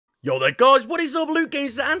Yo there guys, what is up, Loot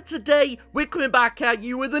Games, and today we're coming back at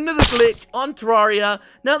you with another glitch on Terraria.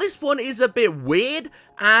 Now this one is a bit weird,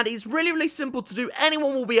 and it's really simple to do.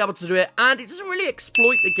 Anyone will be able to do it, and it doesn't really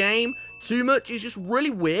exploit the game too much. It's just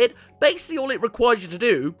really weird. Basically all it requires you to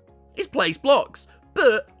do is place blocks,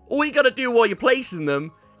 but all you gotta do while you're placing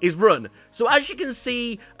them is run. So as you can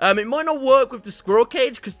see, it might not work with the squirrel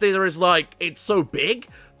cage because there is it's so big,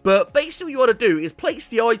 but basically what you want to do is place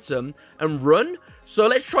the item and run. So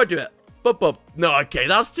let's try do it. No, okay,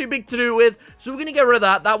 that's too big to do with. So we're going to get rid of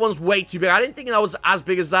that. That one's way too big. I didn't think that was as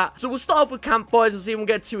big as that. So we'll start off with campfires and see if we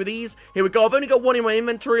can get 2 of these. Here we go. I've only got 1 in my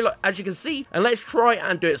inventory, as you can see. And let's try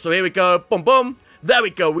and do it. So here we go. Boom. There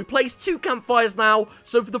we go. We placed 2 campfires now.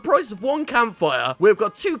 So for the price of 1 campfire, we've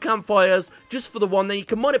got 2 campfires just for the one. Then you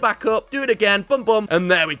can mod it back up, do it again, boom. And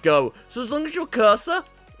there we go. So as long as your cursor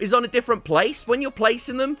is on a different place, when you're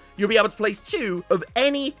placing them, you'll be able to place 2 of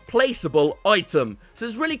any placeable item. So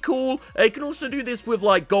it's really cool. You can also do this with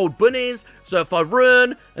gold bunnies. So if I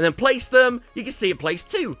run and then place them, you can see it placed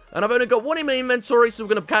 2. And I've only got 1 in my inventory, so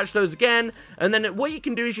we're going to catch those again. And then what you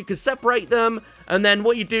can do is you can separate them. And then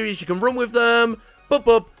what you do is you can run with them.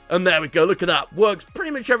 Boop. And there we go. Look at that. Works pretty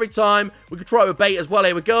much every time. We can try it with bait as well.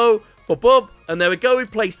 Here we go. Boop. And there we go. We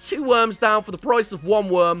placed 2 worms down for the price of 1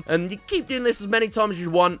 worm. And you keep doing this as many times as you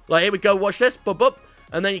want. Here we go. Watch this. Boop.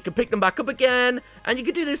 And then you can pick them back up again. And you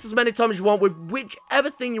can do this as many times as you want with whichever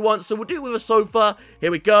thing you want. So we'll do it with a sofa.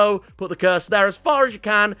 Here we go. Put the cursor there as far as you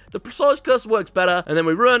can. The precise cursor works better. And then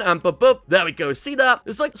we run and boop. There we go. See that?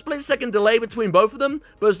 There's like a split-second delay between both of them.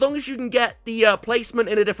 But as long as you can get the placement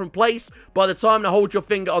in a different place by the time to hold your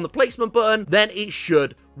finger on the placement button, then it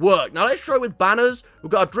should work. Now let's try with banners.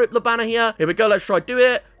 We've got a Drippler banner here. Here we go. Let's try do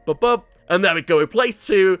it. Boop. And there we go, we placed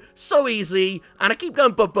 2, so easy, and I keep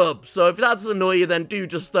going boop. So if that doesn't annoy you, then do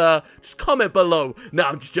just comment below. No,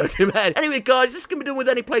 I'm just joking, man. Anyway, guys, this can be done with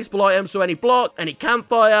any placeable item, so any block, any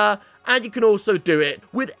campfire, and you can also do it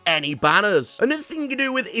with any banners. Another thing you can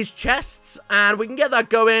do with is chests, and we can get that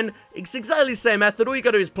going. It's exactly the same method. All you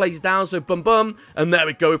gotta do is place it down, so boom, and there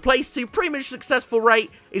we go. We place 2. Pretty much successful rate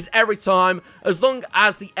is every time, as long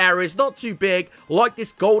as the area is not too big, like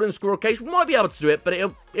this golden squirrel cage. We might be able to do it, but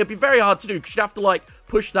it'll be very hard to do, because you have to,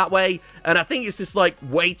 push that way, and I think it's just,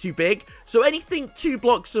 way too big. So anything 2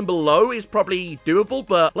 blocks and below is probably doable,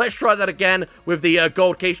 but let's try that again with the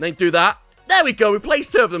gold cage. Then do that. There we go, we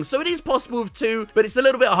placed 2 of them. So it is possible with 2, but it's a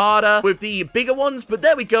little bit harder with the bigger ones. But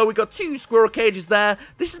there we go, we got 2 squirrel cages there.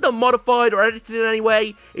 This is not modified or edited in any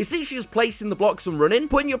way. It's literally just placing the blocks and running,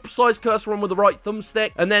 putting your precise cursor on with the right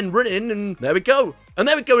thumbstick, and then running, and there we go. And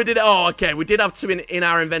there we go, we did it. Oh, okay, we did have 2 in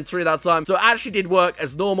our inventory that time. So it actually did work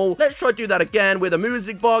as normal. Let's try to do that again with a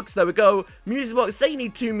music box. There we go. Music box. Say you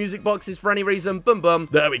need 2 music boxes for any reason. Boom.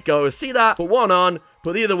 There we go. See that? Put 1 on.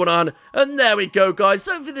 Put the other one on, and there we go, guys.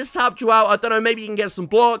 So hopefully this helped you out. I don't know, maybe you can get some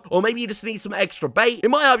block, or maybe you just need some extra bait. It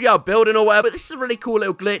might help you out building or whatever, but this is a really cool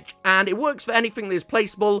little glitch, and it works for anything that is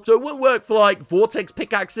placeable. So it won't work for, vortex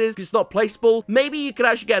pickaxes, because it's not placeable. Maybe you could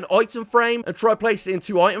actually get an item frame and try place it in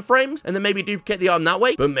 2 item frames, and then maybe duplicate the item that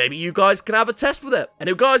way. But maybe you guys can have a test with it.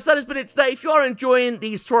 Anyway, guys, that has been it today. If you are enjoying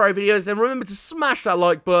these Terraria videos, then remember to smash that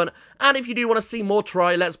like button. And if you do want to see more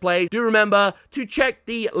Terraria Let's Plays, do remember to check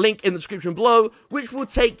the link in the description below, which will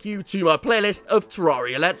take you to my playlist of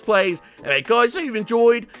Terraria Let's Plays. Anyway, guys, hope you've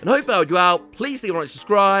enjoyed, and hope I helped you out. Please leave a like,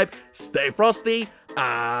 subscribe, stay frosty,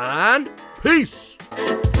 and peace!